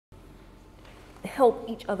help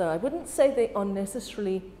each other. I wouldn't say they are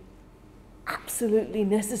necessarily absolutely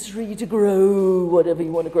necessary to grow whatever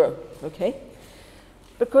you want to grow, okay?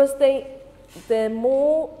 Because they're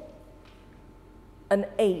more an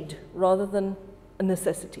aid rather than a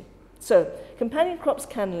necessity. So companion crops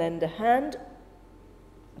can lend a hand,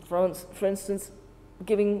 for instance,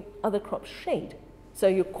 giving other crops shade. So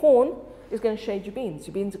your corn is going to shade your beans.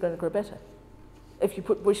 Your beans are going to grow better if you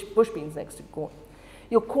put bush beans next to corn.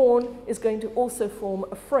 Your corn is going to also form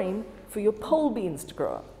a frame for your pole beans to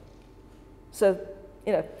grow up. So,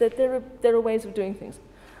 you know, there are ways of doing things.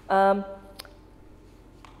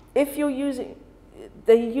 If you're using,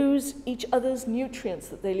 they use each other's nutrients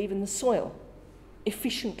that they leave in the soil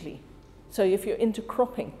efficiently. So if you're into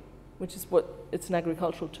cropping, which is what, it's an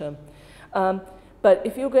agricultural term, but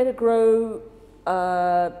if you're going to grow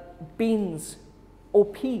beans or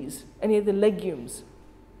peas, any of the legumes,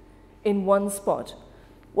 in one spot,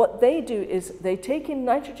 what they do is they take in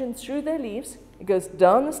nitrogen through their leaves, it goes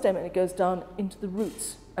down the stem and it goes down into the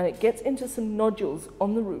roots, and it gets into some nodules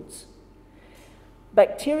on the roots.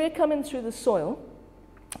 Bacteria come in through the soil,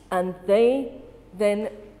 and they then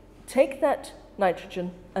take that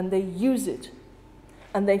nitrogen and they use it,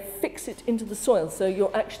 and they fix it into the soil. So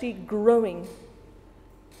you're actually growing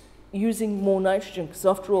using more nitrogen, because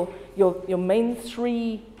after all, your main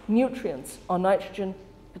three nutrients are nitrogen,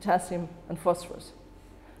 potassium, and phosphorus.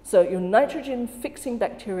 So your nitrogen-fixing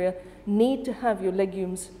bacteria need to have your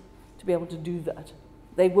legumes to be able to do that.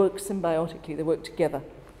 They work symbiotically, they work together.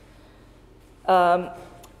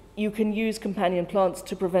 You can use companion plants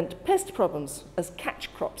to prevent pest problems as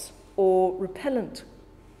catch crops, or repellent,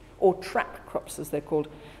 or trap crops, as they're called.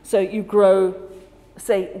 So you grow,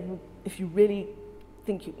 say, if you really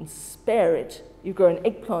think you can spare it, you grow an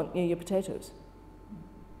eggplant near your potatoes.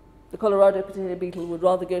 The Colorado potato beetle would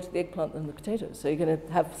rather go to the eggplant than the potatoes. So you're going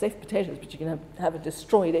to have safe potatoes, but you're going to have a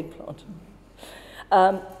destroyed eggplant.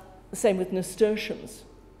 The same with nasturtiums.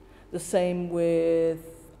 The same with,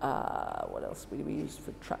 what else we use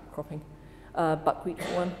for trap cropping? Buckwheat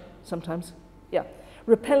for one, sometimes. Yeah.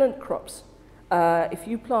 Repellent crops. If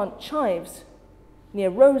you plant chives near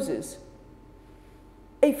roses,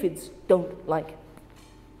 aphids don't like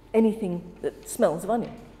anything that smells of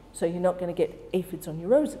onion. So you're not going to get aphids on your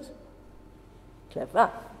roses.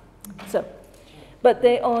 Clever. So, but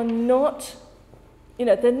they are not, you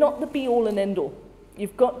know, they're not the be-all and end-all.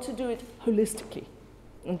 You've got to do it holistically.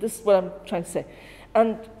 And this is what I'm trying to say.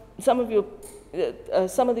 And some of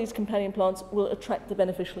these companion plants will attract the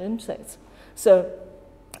beneficial insects. So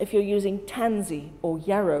if you're using tansy or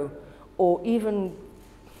yarrow or even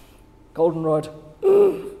goldenrod,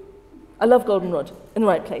 I love goldenrod in the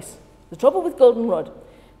right place. The trouble with goldenrod,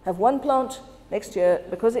 have one plant next year,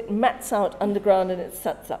 because it mats out underground and it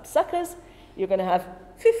sets up suckers, you're going to have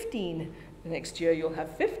 15. The next year you'll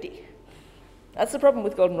have 50. That's the problem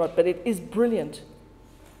with goldenrod, but it is brilliant.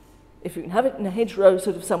 If you can have it in a hedgerow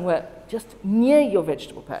sort of somewhere just near your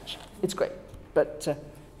vegetable patch, it's great. But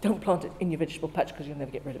don't plant it in your vegetable patch because you'll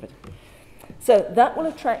never get rid of it. So that will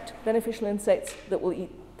attract beneficial insects that will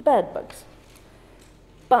eat the bad bugs.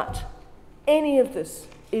 But any of this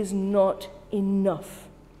is not enough.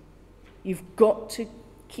 You've got to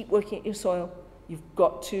keep working at your soil. You've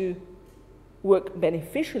got to work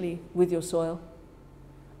beneficially with your soil,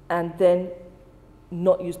 and then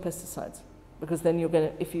not use pesticides. Because then you're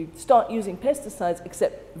going to, if you start using pesticides,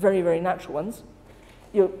 except very, very natural ones,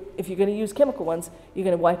 if you're going to use chemical ones, you're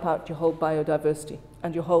going to wipe out your whole biodiversity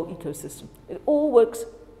and your whole ecosystem. It all works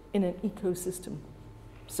in an ecosystem.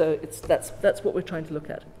 So that's what we're trying to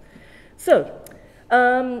look at. So,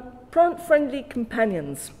 plant-friendly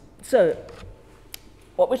companions. So,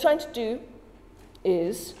 what we're trying to do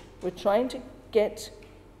is we're trying to get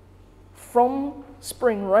from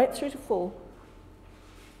spring right through to fall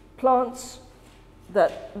plants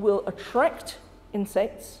that will attract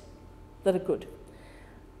insects that are good.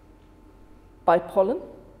 By pollen,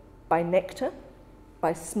 by nectar,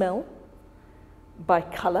 by smell, by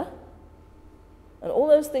color, and all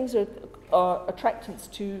those things are attractants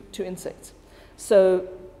to insects. So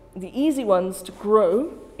the easy ones to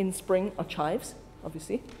grow in spring are chives,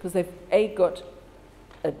 obviously, because they've got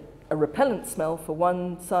a repellent smell for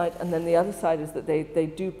one side, and then the other side is that they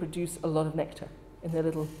do produce a lot of nectar in their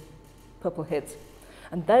little purple heads.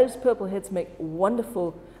 And those purple heads make a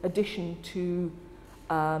wonderful addition to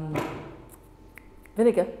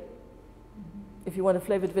vinegar, if you want a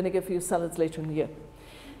flavored vinegar for your salads later in the year.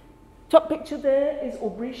 Top picture there is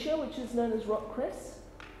Aubrietia, which is known as rock cress.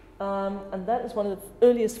 And that is one of the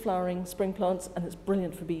earliest flowering spring plants, and it's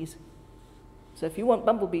brilliant for bees. So if you want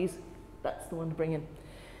bumblebees, that's the one to bring in.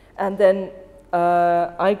 And then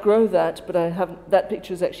I grow that, but I haven't. That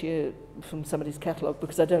picture is actually from somebody's catalogue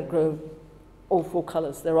because I don't grow all 4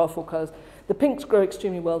 colours. There are 4 colours. The pinks grow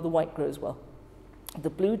extremely well. The white grows well. The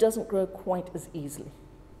blue doesn't grow quite as easily.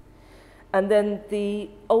 And then the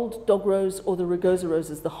old dog rose or the rugosa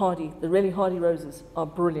roses, the really hardy roses, are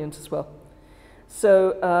brilliant as well.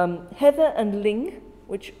 So heather and ling,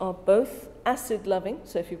 which are both acid-loving,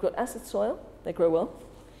 so if you've got acid soil, they grow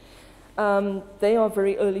well. They are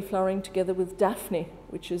very early flowering together with daphne,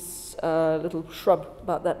 which is a little shrub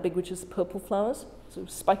about that big, which is purple flowers, so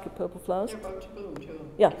spike of purple flowers. They're about to bloom too.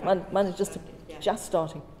 Yeah, mine is just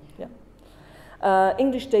starting. Yeah.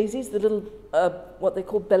 English daisies, the little, what they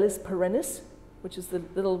call Bellis perennis, which is the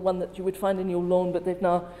little one that you would find in your lawn, but they've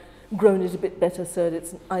now grown it a bit better, so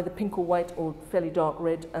it's either pink or white or fairly dark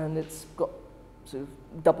red, and it's got sort of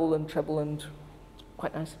double and treble and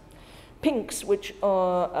quite nice. Pinks, which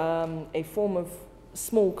are a form of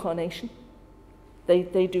small carnation,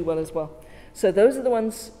 they do well as well. So those are the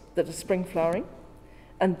ones that are spring flowering,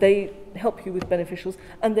 and they help you with beneficials,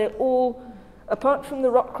 and they're all, apart from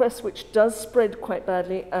the rock cress, which does spread quite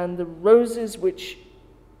badly, and the roses, which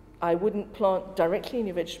I wouldn't plant directly in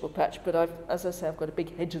your vegetable patch, but as I say, I've got a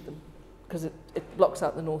big hedge of them because it blocks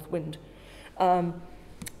out the north wind.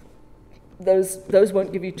 Those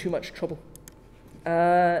won't give you too much trouble.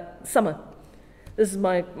 Summer. This is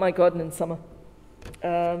my garden in summer.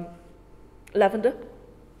 Lavender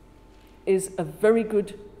is a very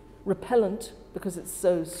good repellent because it's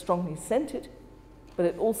so strongly scented, but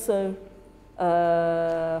it also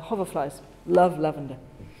hoverflies love lavender.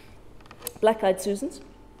 Black-eyed Susans,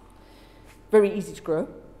 very easy to grow,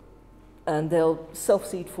 and they'll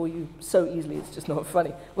self-seed for you so easily, it's just not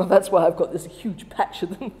funny. Well, that's why I've got this huge patch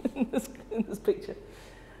of them in this picture.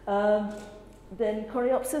 Then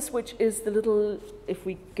Coreopsis, which is the little, if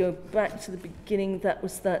we go back to the beginning, that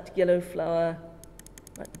was that yellow flower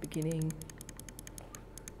at the beginning.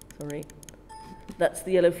 Sorry. That's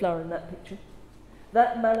the yellow flower in that picture.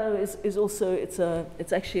 That mallow is also,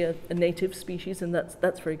 it's actually a native species, and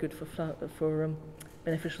that's very good for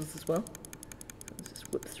beneficials as well. Let's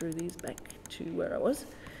just whip through these back to where I was.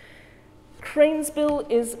 Cranesbill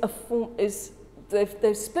is a form,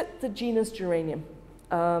 they've split the genus geranium.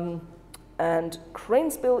 And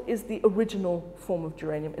cranesbill is the original form of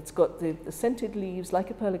geranium. It's got the scented leaves like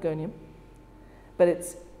a pelargonium, but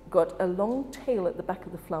it's got a long tail at the back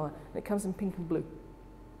of the flower, and it comes in pink and blue.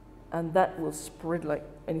 And that will spread like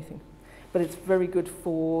anything. But it's very good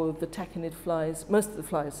for the tachinid flies. Most of the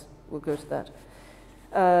flies will go to that.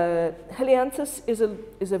 Helianthus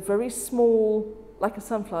is a very small, like a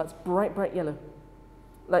sunflower. It's bright, bright yellow,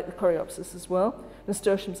 like the Coreopsis as well.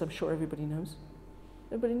 Nasturtiums, I'm sure everybody knows.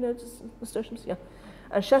 Everybody knows nasturtiums? Yeah.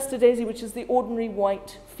 And Shasta daisy, which is the ordinary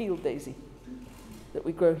white field daisy that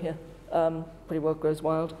we grow here. Pretty well grows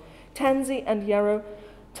wild. Tansy and yarrow.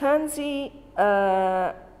 Tansy, be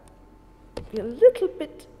a little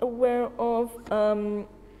bit aware of.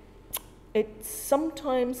 It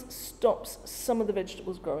sometimes stops some of the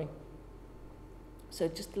vegetables growing. So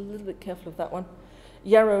just a little bit careful of that one.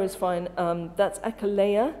 Yarrow is fine. That's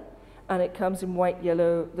Akalea, and it comes in white,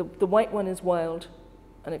 yellow. The white one is wild,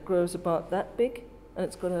 and it grows about that big, and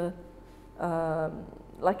it's got a,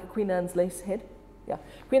 like a Queen Anne's lace head. Yeah,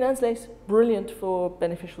 Queen Anne's lace, brilliant for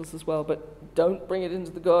beneficials as well, but don't bring it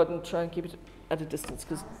into the garden, try and keep it at a distance,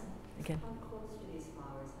 because, again. How close do these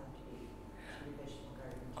flowers have to be to the vegetable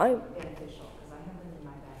garden to be beneficial? Because I have them in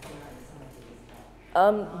my backyard, some of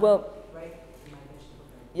these, but Well, right in my vegetable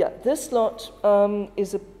garden. yeah, this lot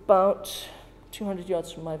is about 200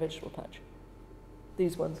 yards from my vegetable patch.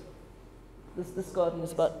 These ones. This garden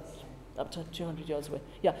is about up to 200 yards away.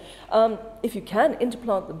 Yeah, if you can,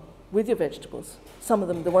 interplant them with your vegetables. Some of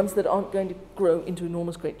them, the ones that aren't going to grow into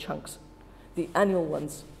enormous great chunks, the annual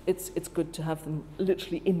ones, it's good to have them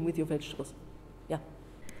literally in with your vegetables. Yeah.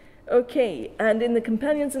 Okay, and in the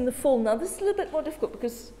companions in the fall, now this is a little bit more difficult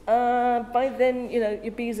because by then, you know,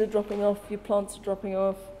 your bees are dropping off, your plants are dropping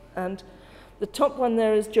off, and the top one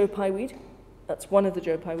there is Joe Pye weed. That's one of the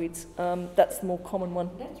Joe Pye weeds. That's the more common one.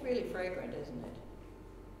 That's really fragrant, isn't it?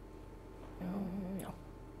 No.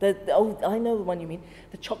 Oh, I know the one you mean.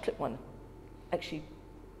 The chocolate one actually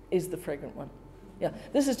is the fragrant one. Yeah,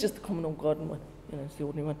 this is just the common old garden one. You know, it's the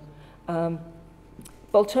ordinary one.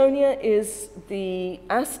 Boltonia is the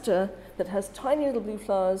aster that has tiny little blue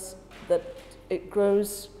flowers that it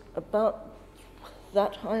grows about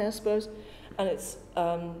that high, I suppose, and it's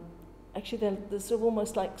actually they're sort of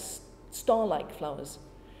almost like star-like flowers.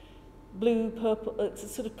 Blue, purple, it's a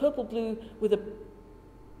sort of purple-blue with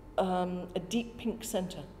a deep pink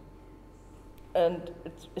center. And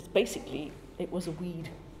it's basically, it was a weed.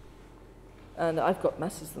 And I've got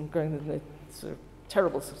masses of them growing in the sort of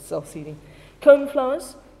terrible self-seeding.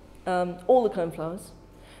 Coneflowers, all the coneflowers.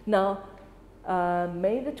 Now,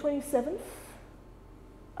 May the 27th,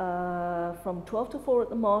 from 12 to 4 at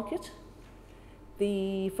the market,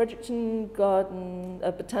 the Fredericton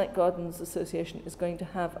Botanic Gardens Association is going to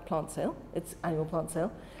have a plant sale. It's annual plant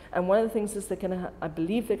sale. And one of the things is they're going to I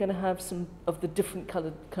believe they're going to have some of the different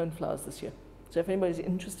coloured coneflowers this year. So if anybody's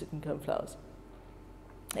interested in coneflowers.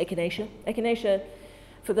 Echinacea. Echinacea,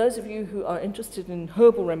 for those of you who are interested in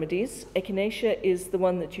herbal remedies, echinacea is the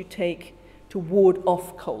one that you take to ward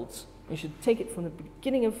off colds. You should take it from the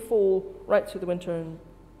beginning of fall right through the winter and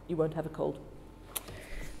you won't have a cold.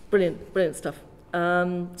 Brilliant, brilliant stuff.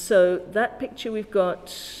 So that picture, we've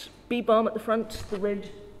got bee balm at the front, the red.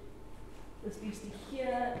 This beastie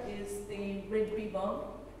here is the red bee balm.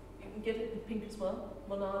 You can get it in pink as well,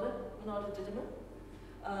 Monarda didyma.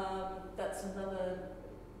 That's another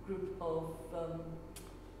group of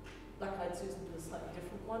black-eyed Susan, but a slightly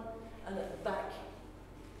different one. And at the back,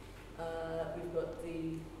 we've got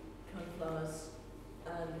the coneflowers.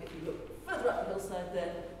 And if you look further up the hillside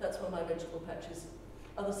there, that's one of my vegetable patches.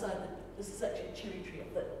 Other side, this is actually a cherry tree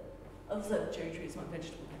up there. Other side of the cherry tree is my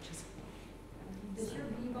vegetable patches. Does your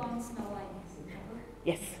bee balm smell like September?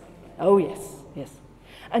 Yes. Oh, yes, yes.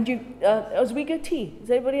 And you, Oswego tea. Has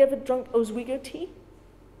anybody ever drunk Oswego tea?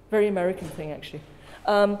 Very American thing, actually.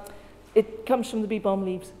 It comes from the bee balm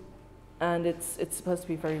leaves, and it's supposed to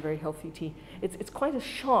be very, very healthy tea. It's quite a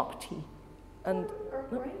sharp tea. And Our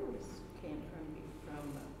grapes came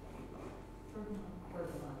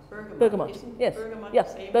from bergamot. Yes. Bergamot Yeah. the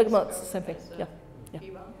same Bergamot's as the same thing. as, Yeah. Yeah. bee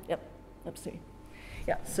balm? Yep. Absolutely.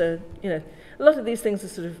 Yeah. So a lot of these things are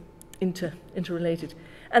sort of interrelated.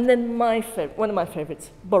 And then one of my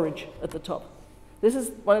favorites, borage at the top. This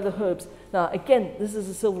is one of the herbs. Now, again, this is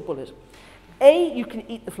a silver bullet. A, you can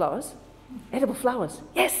eat the flowers, edible flowers,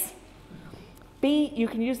 yes. B, you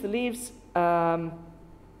can use the leaves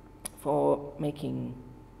for making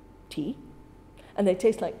tea, and they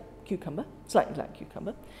taste like cucumber, slightly like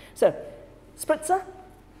cucumber. So, spritzer,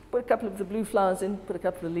 put a couple of the blue flowers in, put a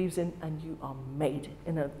couple of leaves in, and you are made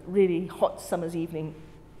in a really hot summer's evening.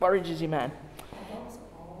 Borage is your man. Are those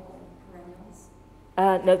all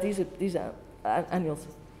perennials? No, these are annuals.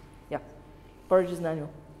 Yeah, borage is an annual,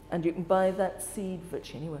 and you can buy that seed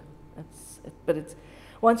virtually anywhere. But it's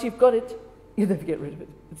once you've got it, you never get rid of it.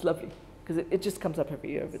 It's lovely because it just comes up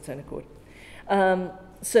every year of its own accord.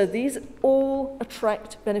 So these all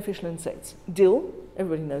attract beneficial insects. Dill,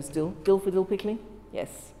 everybody knows dill. Dill for dill pickling,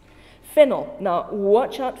 yes. Fennel. Now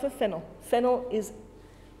watch out for fennel. Fennel is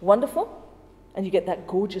wonderful, and you get that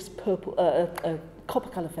gorgeous purple, copper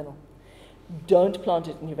color fennel. Don't plant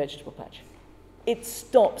it in your vegetable patch. It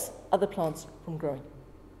stops other plants from growing.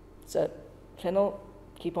 So fennel,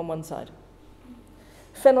 keep on one side.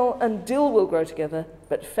 Fennel and dill will grow together,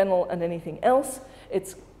 but fennel and anything else,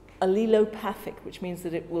 it's allelopathic, which means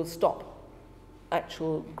that it will stop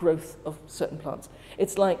actual growth of certain plants.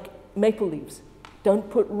 It's like maple leaves. Don't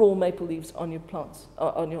put raw maple leaves on your plants,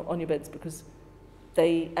 on your beds, because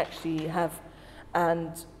they actually have,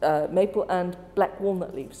 and maple and black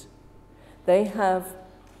walnut leaves. They have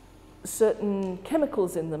certain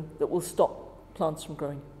chemicals in them that will stop plants from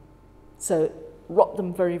growing. So rot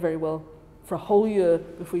them very, very well for a whole year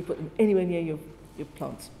before you put them anywhere near your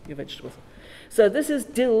plants, your vegetables. So this is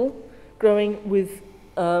dill growing with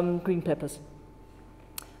green peppers.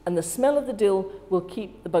 And the smell of the dill will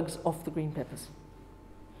keep the bugs off the green peppers.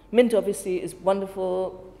 Mint obviously is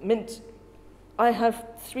wonderful. Mint, I have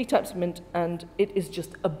 3 types of mint, and it is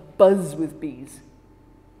just a buzz with bees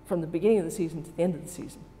from the beginning of the season to the end of the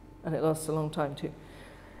season. And it lasts a long time too.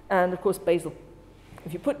 And of course basil.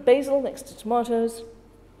 If you put basil next to tomatoes,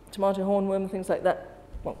 tomato hornworm, things like that,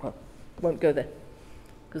 won't go there.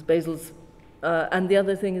 Because basil's, and the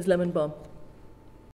other thing is lemon balm.